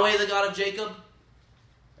have Yahweh, the God of Jacob,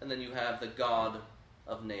 and then you have the God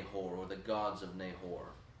of Nahor, or the gods of Nahor.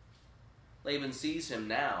 Laban sees him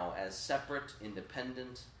now as separate,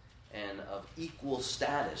 independent, and of equal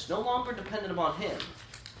status. No longer dependent upon him,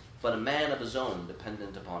 but a man of his own,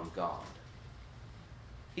 dependent upon God.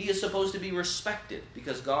 He is supposed to be respected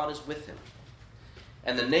because God is with him.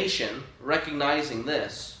 And the nation, recognizing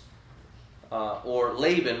this, or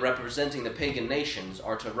Laban representing the pagan nations,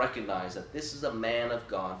 are to recognize that this is a man of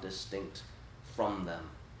God distinct from them.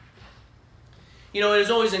 You know, it is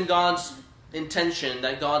always in God's intention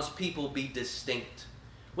that God's people be distinct.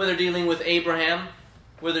 Whether dealing with Abraham,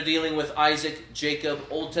 whether dealing with Isaac, Jacob,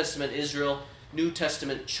 Old Testament Israel, New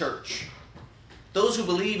Testament church. Those who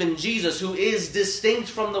believe in Jesus, who is distinct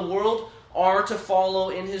from the world, are to follow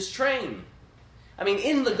in his train. I mean,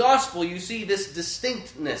 in the gospel, you see this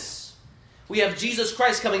distinctness. We have Jesus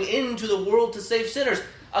Christ coming into the world to save sinners.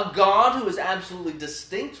 A God who is absolutely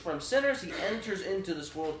distinct from sinners. He enters into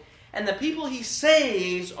this world. And the people he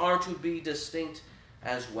saves are to be distinct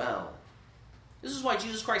as well. This is why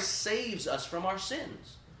Jesus Christ saves us from our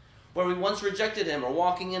sins. Where we once rejected him, or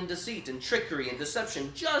walking in deceit and trickery and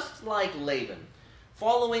deception, just like Laban.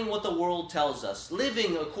 Following what the world tells us.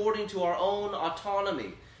 Living according to our own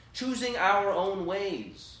autonomy. Choosing our own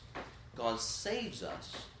ways. God saves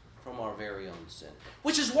us from our very own sin.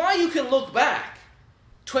 Which is why you can look back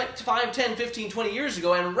 5, 10, 15, 20 years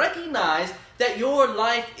ago and recognize that your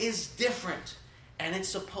life is different. And it's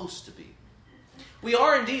supposed to be. We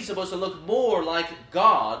are indeed supposed to look more like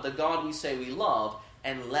God, the God we say we love,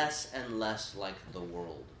 and less like the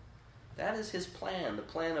world. That is his plan, the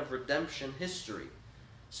plan of redemption history,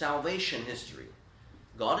 salvation history.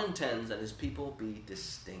 God intends that his people be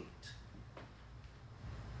distinct.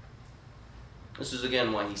 This is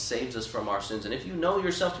again why he saves us from our sins. And if you know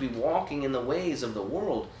yourself to be walking in the ways of the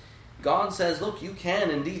world, God says, look, you can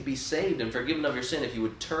indeed be saved and forgiven of your sin if you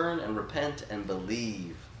would turn and repent and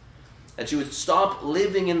believe. That you would stop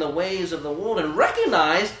living in the ways of the world and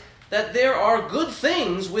recognize that there are good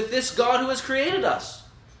things with this God who has created us.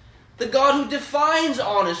 The God who defines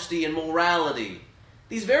honesty and morality.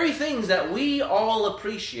 These very things that we all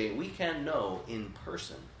appreciate, we can know in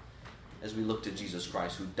person as we look to Jesus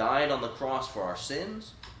Christ, who died on the cross for our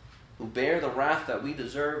sins, who bare the wrath that we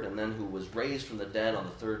deserved, and then who was raised from the dead on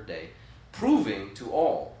the third day, proving to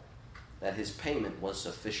all that his payment was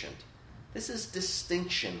sufficient. This is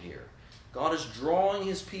distinction here. God is drawing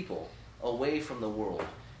his people away from the world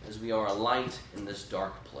as we are a light in this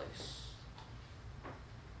dark place.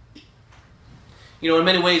 In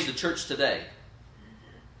many ways, the church today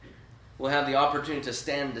will have the opportunity to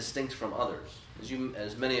stand distinct from others.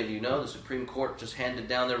 As many of you know, the Supreme Court just handed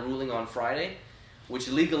down their ruling on Friday, which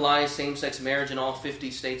legalized same-sex marriage in all 50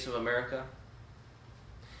 states of America.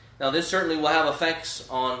 Now, this certainly will have effects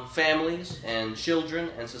on families and children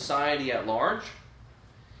and society at large.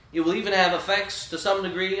 It will even have effects to some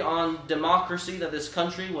degree on democracy that this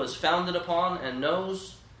country was founded upon and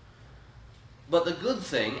knows. But the good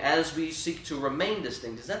thing, as we seek to remain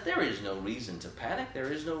distinct, is that there is no reason to panic.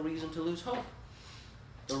 There is no reason to lose hope.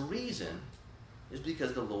 The reason is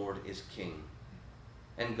because the Lord is King,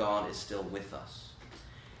 and God is still with us.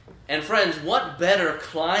 And friends, what better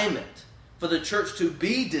climate for the church to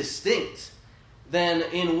be distinct than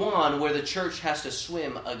in one where the church has to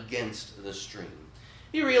swim against the stream?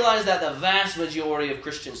 You realize that the vast majority of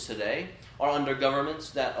Christians today are under governments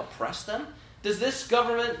that oppress them? Does this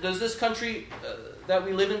country that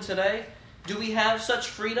we live in today, do we have such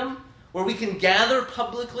freedom where we can gather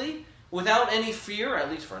publicly without any fear,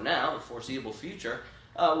 at least for now, the foreseeable future,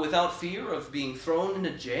 without fear of being thrown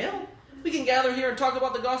into jail? We can gather here and talk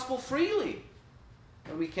about the gospel freely.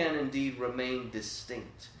 And we can indeed remain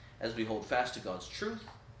distinct as we hold fast to God's truth,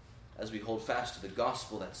 as we hold fast to the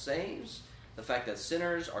gospel that saves, the fact that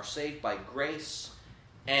sinners are saved by grace,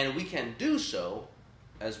 and we can do so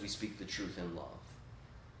as we speak the truth in love.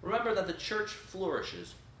 Remember that the church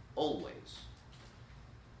flourishes always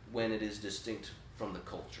when it is distinct from the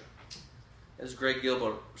culture. As Greg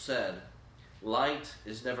Gilbert said, light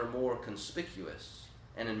is never more conspicuous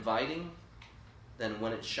and inviting than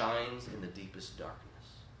when it shines in the deepest darkness.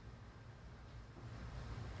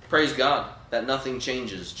 Praise God that nothing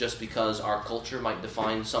changes just because our culture might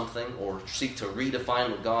define something or seek to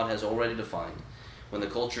redefine what God has already defined, when the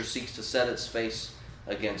culture seeks to set its face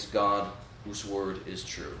against God, whose word is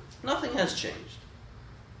true. Nothing has changed.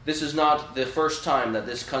 This is not the first time that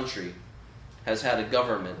this country has had a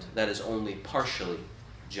government that is only partially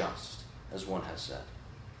just, as one has said.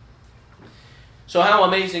 So how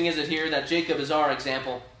amazing is it here that Jacob is our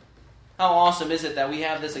example? How awesome is it that we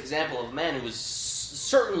have this example of a man who is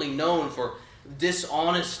certainly known for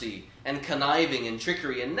dishonesty and conniving and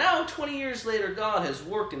trickery, and now 20 years later God has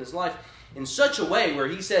worked in his life in such a way where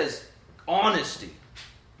he says, honesty,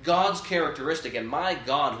 God's characteristic, and my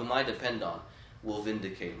God whom I depend on will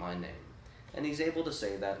vindicate my name. And he's able to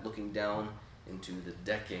say that looking down into the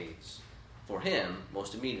decades. For him,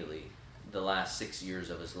 most immediately, the last 6 years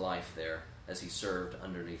of his life there as he served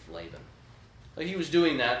underneath Laban. But he was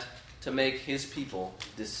doing that to make his people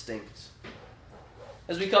distinct.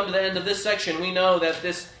 As we come to the end of this section, we know that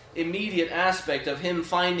this immediate aspect of him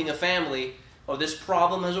finding a family, or this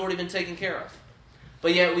problem, has already been taken care of.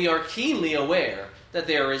 But yet we are keenly aware that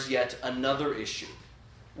there is yet another issue,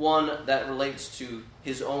 one that relates to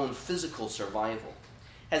his own physical survival.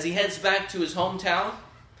 As he heads back to his hometown,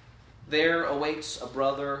 there awaits a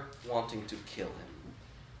brother wanting to kill him.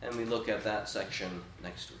 And we look at that section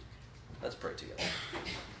next week. Let's pray together.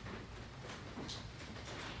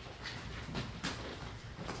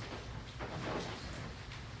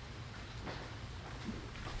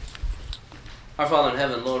 Our Father in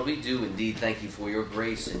heaven, Lord, we do indeed thank you for your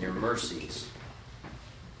grace and your mercies.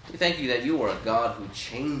 We thank you that you are a God who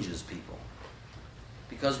changes people.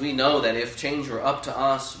 Because we know that if change were up to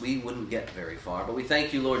us, we wouldn't get very far. But we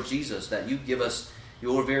thank you, Lord Jesus, that you give us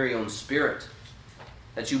your very own Spirit,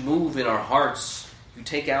 that you move in our hearts. You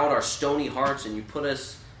take out our stony hearts and you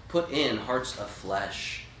put in hearts of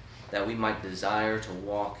flesh, that we might desire to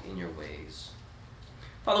walk in your ways.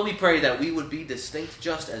 Father, we pray that we would be distinct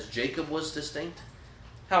just as Jacob was distinct.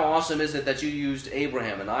 How awesome is it that you used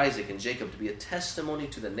Abraham and Isaac and Jacob to be a testimony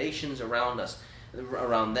to the nations around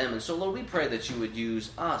them. And so, Lord, we pray that you would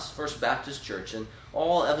use us, First Baptist Church, and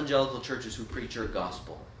all evangelical churches who preach your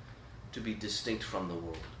gospel to be distinct from the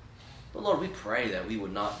world. But, Lord, we pray that we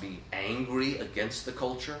would not be angry against the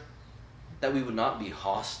culture, that we would not be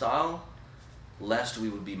hostile, lest we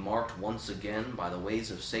would be marked once again by the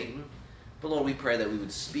ways of Satan. But, Lord, we pray that we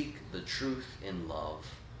would speak the truth in love,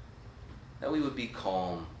 that we would be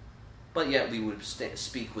calm, but yet we would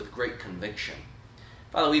speak with great conviction,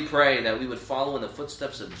 Father, we pray that we would follow in the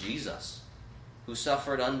footsteps of Jesus, who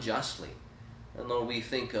suffered unjustly. And Lord, we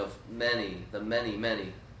think of the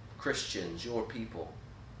many Christians, your people,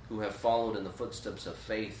 who have followed in the footsteps of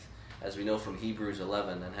faith, as we know from Hebrews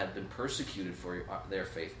 11, and have been persecuted for their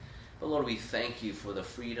faith. But Lord, we thank you for the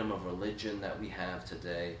freedom of religion that we have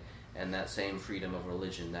today, and that same freedom of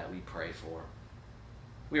religion that we pray for.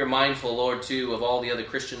 We are mindful, Lord, too, of all the other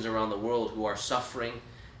Christians around the world who are suffering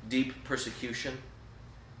deep persecution.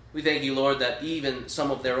 We thank you, Lord, that even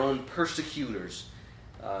some of their own persecutors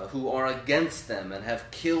who are against them and have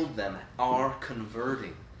killed them are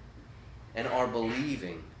converting and are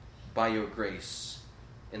believing by your grace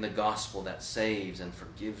in the gospel that saves and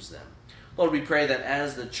forgives them. Lord, we pray that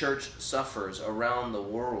as the church suffers around the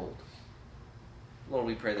world, Lord,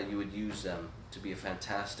 we pray that you would use them to be a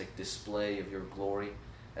fantastic display of your glory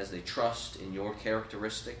as they trust in your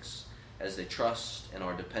characteristics, as they trust and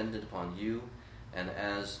are dependent upon you, and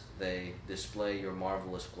as they display your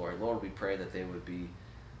marvelous glory. Lord, we pray that they would be,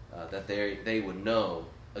 they would know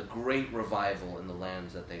a great revival in the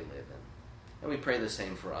lands that they live in. And we pray the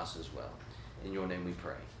same for us as well. In your name we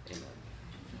pray. Amen.